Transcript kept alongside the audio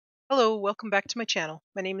Hello, welcome back to my channel.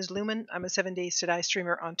 My name is Lumen. I'm a 7 Days to Die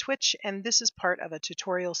streamer on Twitch, and this is part of a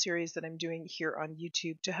tutorial series that I'm doing here on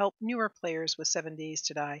YouTube to help newer players with 7 Days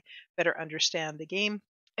to Die better understand the game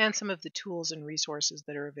and some of the tools and resources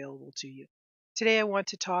that are available to you. Today I want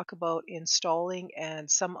to talk about installing and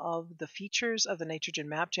some of the features of the nitrogen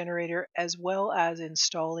map generator, as well as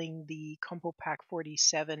installing the Compo Pack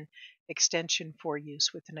 47 extension for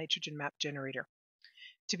use with the nitrogen map generator.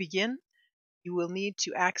 To begin, you will need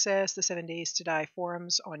to access the 7 Days to Die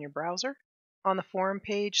forums on your browser. On the forum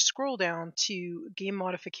page, scroll down to Game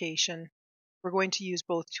Modification. We're going to use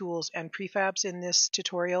both tools and prefabs in this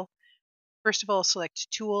tutorial. First of all,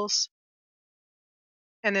 select Tools,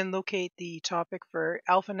 and then locate the topic for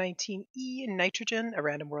Alpha 19E Nitrogen, a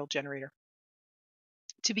random world generator.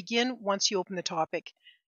 To begin, once you open the topic,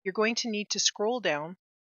 you're going to need to scroll down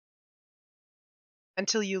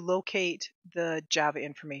until you locate the Java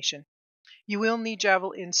information. You will need Java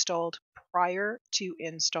installed prior to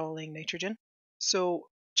installing nitrogen. So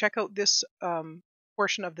check out this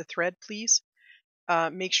portion of the thread, please.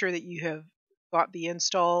 Make sure that you have got the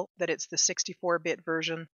install, that it's the 64-bit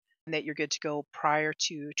version, and that you're good to go prior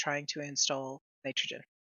to trying to install nitrogen.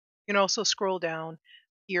 You can also scroll down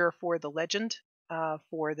here for the legend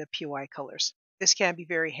for the POI colors. This can be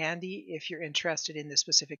very handy if you're interested in the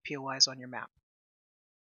specific POIs on your map.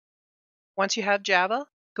 Once you have Java,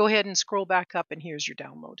 go ahead and scroll back up, and here's your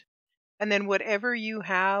download. And then whatever you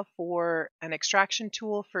have for an extraction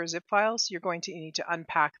tool for zip files, you're going to need to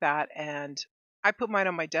unpack that. And I put mine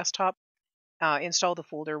on my desktop. Install the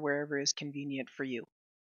folder wherever is convenient for you.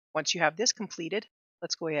 Once you have this completed,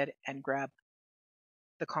 let's go ahead and grab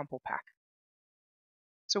the Compo pack.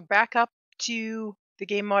 So back up to the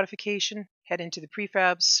game modification, head into the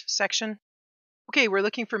prefabs section. Okay, we're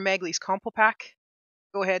looking for Magolis Compo pack.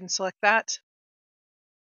 Go ahead and select that.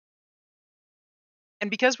 And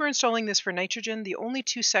because we're installing this for nitrogen, the only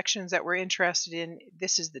two sections that we're interested in,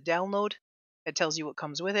 this is the download. It tells you what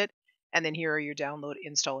comes with it. And then here are your download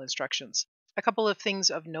install instructions. A couple of things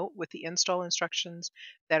of note with the install instructions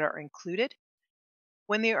that are included.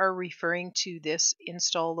 When they are referring to this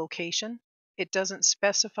install location, it doesn't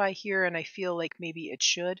specify here, and I feel like maybe it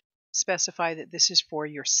should specify that this is for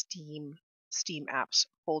your Steam apps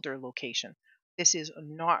folder location. This is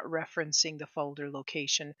not referencing the folder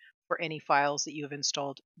location for any files that you have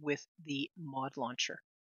installed with the mod launcher.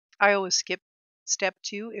 I always skip step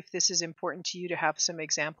 2. If this is important to you to have some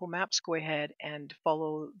example maps, go ahead and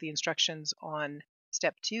follow the instructions on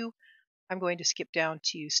step 2. I'm going to skip down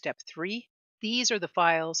to step 3. These are the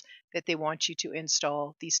files that they want you to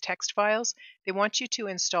install, these text files. They want you to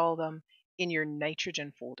install them in your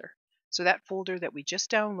nitrogen folder. So that folder that we just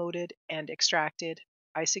downloaded and extracted,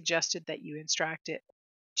 I suggested that you extract it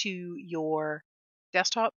to your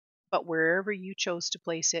desktop, but wherever you chose to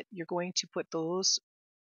place it, you're going to put those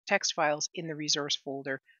text files in the resource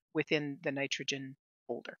folder within the nitrogen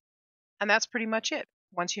folder. And that's pretty much it.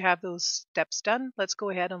 Once you have those steps done, let's go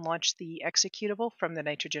ahead and launch the executable from the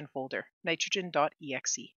nitrogen folder,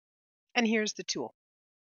 nitrogen.exe. And here's the tool.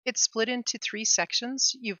 It's split into 3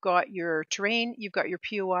 sections. You've got your terrain, you've got your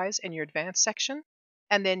POIs, and your advanced section.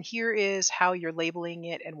 And then here is how you're labeling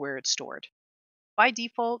it and where it's stored. By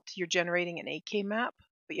default, you're generating an 8K map,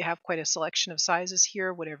 but you have quite a selection of sizes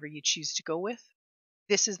here, whatever you choose to go with.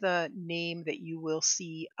 This is the name that you will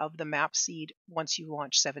see of the map seed once you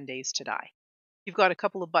launch 7 Days to Die. You've got a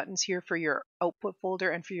couple of buttons here for your output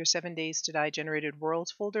folder and for your 7 Days to Die generated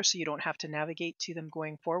worlds folder, so you don't have to navigate to them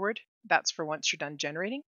going forward. That's for once you're done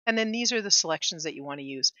generating. And then these are the selections that you want to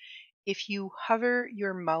use. If you hover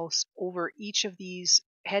your mouse over each of these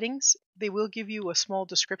headings, they will give you a small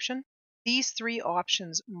description. These 3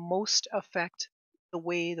 options most affect the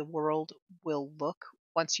way the world will look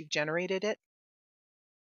once you've generated it,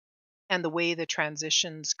 and the way the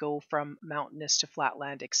transitions go from mountainous to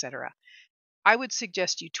flatland, etc. I would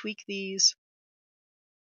suggest you tweak these,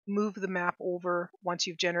 move the map over. Once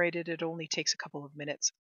you've generated it, it only takes a couple of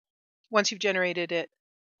minutes. Once you've generated it,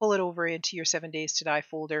 pull it over into your 7 Days to Die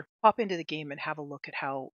folder, pop into the game and have a look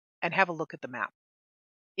at the map.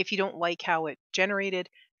 If you don't like how it generated,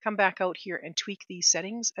 come back out here and tweak these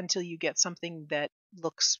settings until you get something that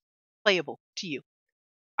looks playable to you.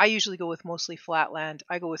 I usually go with mostly flatland.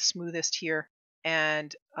 I go with smoothest here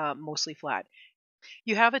and mostly flat.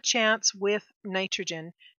 You have a chance with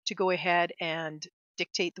nitrogen to go ahead and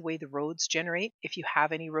dictate the way the roads generate, if you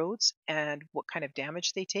have any roads, and what kind of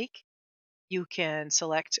damage they take. You can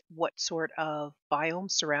select what sort of biome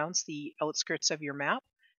surrounds the outskirts of your map.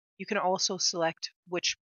 You can also select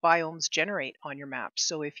which biomes generate on your map.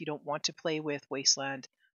 So if you don't want to play with wasteland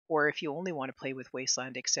or if you only want to play with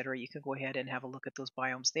wasteland, etc., you can go ahead and have a look at those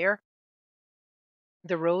biomes there.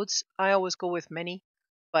 The roads, I always go with many,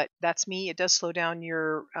 but that's me. It does slow down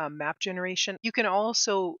your map generation. You can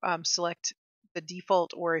also select the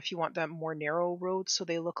default, or if you want them more narrow roads so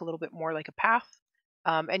they look a little bit more like a path,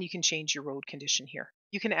 and you can change your road condition here.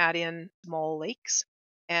 You can add in small lakes,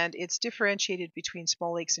 and it's differentiated between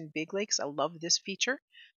small lakes and big lakes. I love this feature.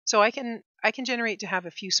 So I can generate to have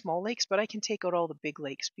a few small lakes, but I can take out all the big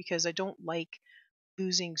lakes because I don't like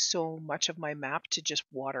losing so much of my map to just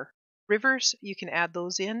water. Rivers, you can add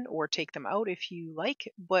those in or take them out if you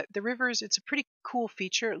like, but the rivers, it's a pretty cool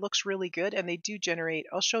feature. It looks really good, and they do generate.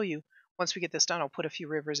 I'll show you once we get this done. I'll put a few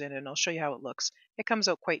rivers in and I'll show you how it looks. It comes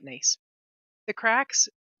out quite nice. The cracks,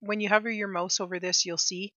 when you hover your mouse over this, you'll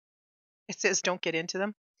see it says don't get into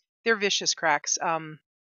them. They're vicious cracks.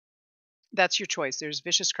 That's your choice. There's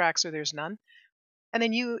vicious cracks or there's none. And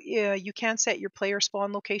then you can set your player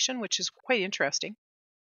spawn location, which is quite interesting.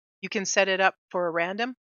 You can set it up for a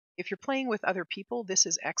random. If you're playing with other people, this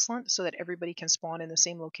is excellent so that everybody can spawn in the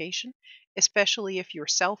same location, especially if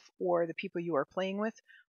yourself or the people you are playing with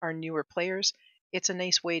are newer players. It's a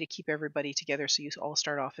nice way to keep everybody together so you all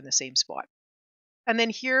start off in the same spot. And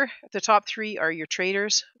then here, the top three are your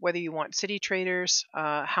traders, whether you want city traders,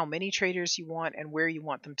 how many traders you want, and where you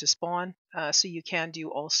want them to spawn. So you can do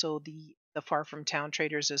also the far from town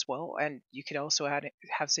traders as well, and you could also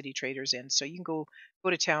have city traders in. So you can go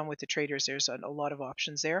to town with the traders. There's a lot of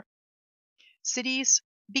options there. Cities,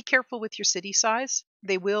 be careful with your city size.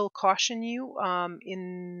 They will caution you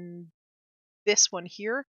in this one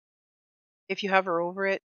here. If you hover over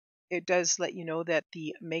it, it does let you know that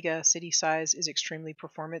the mega city size is extremely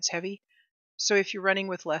performance heavy. So if you're running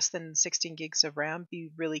with less than 16 gigs of RAM, be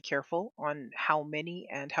really careful on how many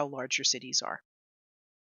and how large your cities are.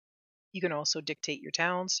 You can also dictate your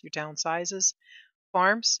town sizes.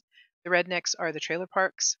 Farms, the rednecks are the trailer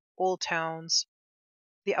parks. Old towns,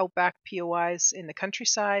 the outback POIs in the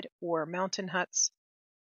countryside or mountain huts.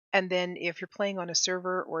 And then if you're playing on a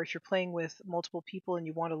server or if you're playing with multiple people and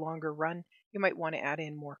you want a longer run, you might want to add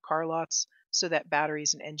in more car lots so that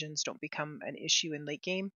batteries and engines don't become an issue in late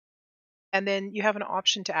game. And then you have an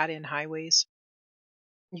option to add in highways.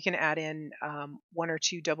 You can add in one or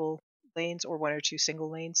two double lanes or one or two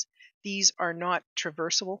single lanes. These are not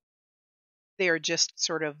traversable. They are just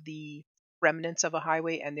sort of the remnants of a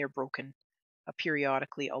highway, and they're broken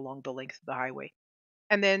periodically along the length of the highway.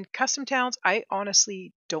 And then custom towns, I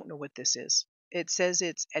honestly don't know what this is. It says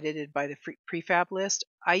it's edited by the prefab list.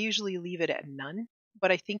 I usually leave it at none,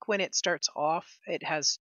 but I think when it starts off, it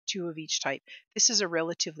has two of each type. This is a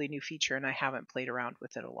relatively new feature, and I haven't played around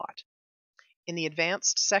with it a lot. In the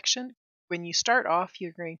advanced section, when you start off,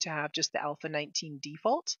 you're going to have just the Alpha 19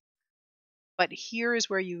 default. But here is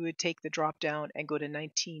where you would take the drop down and go to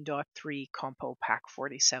 19.3 Compo Pack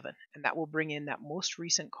 47. And that will bring in that most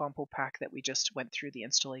recent Compo Pack that we just went through the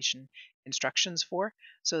installation instructions for.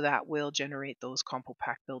 So that will generate those Compo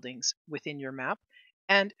Pack buildings within your map.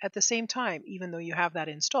 And at the same time, even though you have that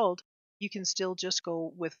installed, you can still just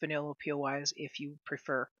go with vanilla POIs if you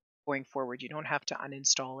prefer going forward. You don't have to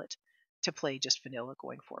uninstall it to play just vanilla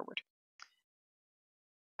going forward.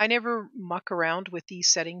 I never muck around with these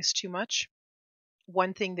settings too much.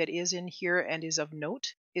 One thing that is in here and is of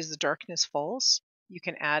note is the Darkness Falls. You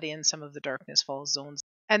can add in some of the Darkness Falls zones,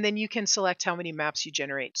 and then you can select how many maps you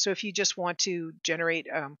generate. So if you just want to generate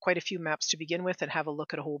quite a few maps to begin with and have a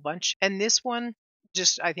look at a whole bunch, and this one,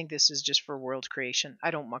 I think this is just for world creation.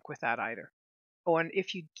 I don't muck with that either. Oh, and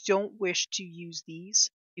if you don't wish to use these,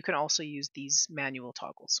 you can also use these manual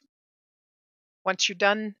toggles. Once you're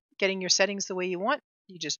done getting your settings the way you want,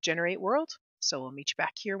 you just generate world. So we'll meet you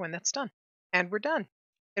back here when that's done. And we're done.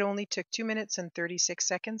 It only took 2 minutes and 36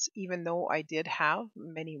 seconds, even though I did have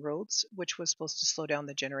many roads, which was supposed to slow down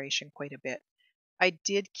the generation quite a bit. I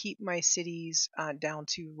did keep my cities down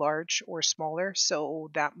to large or smaller, so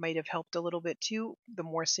that might have helped a little bit too. The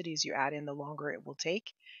more cities you add in, the longer it will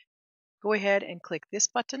take. Go ahead and click this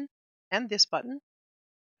button and this button,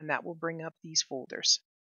 and that will bring up these folders.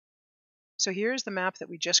 So here's the map that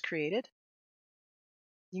we just created.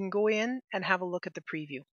 You can go in and have a look at the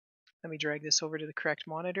preview. Let me drag this over to the correct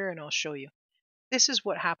monitor and I'll show you. This is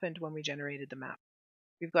what happened when we generated the map.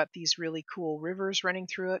 We've got these really cool rivers running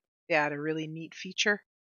through it. They add a really neat feature.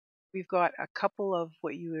 We've got a couple of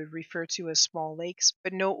what you would refer to as small lakes,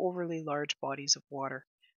 but no overly large bodies of water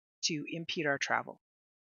to impede our travel.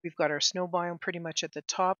 We've got our snow biome pretty much at the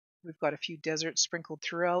top. We've got a few deserts sprinkled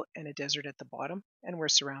throughout and a desert at the bottom, and we're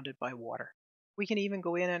surrounded by water. We can even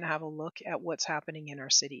go in and have a look at what's happening in our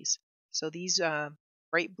cities. So these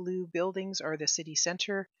bright blue buildings are the city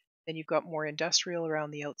center. Then you've got more industrial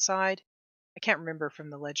around the outside. I can't remember from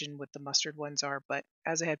the legend what the mustard ones are, but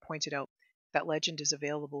as I had pointed out, that legend is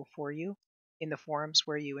available for you in the forums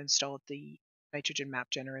where you installed the nitrogen map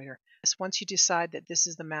generator. Once you decide that this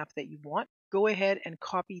is the map that you want, go ahead and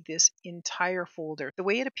copy this entire folder. The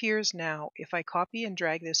way it appears now, if I copy and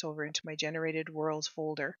drag this over into my generated worlds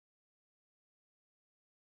folder,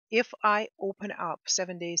 if I open up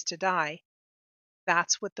 7 Days to Die,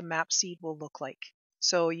 that's what the map seed will look like.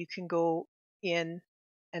 So you can go in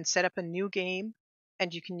and set up a new game,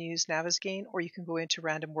 and you can use Navigain, or you can go into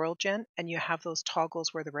Random World Gen, and you have those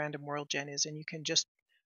toggles where the Random World Gen is, and you can just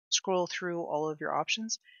scroll through all of your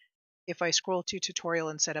options. If I scroll to tutorial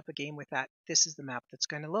and set up a game with that, this is the map that's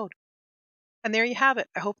going to load. And there you have it.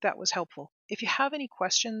 I hope that was helpful. If you have any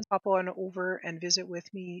questions, pop on over and visit with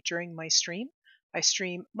me during my stream. I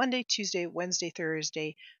stream Monday, Tuesday, Wednesday,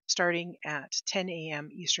 Thursday, starting at 10 a.m.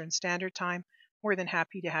 Eastern Standard Time. More than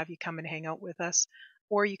happy to have you come and hang out with us,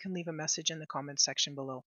 or you can leave a message in the comments section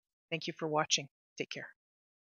below. Thank you for watching. Take care.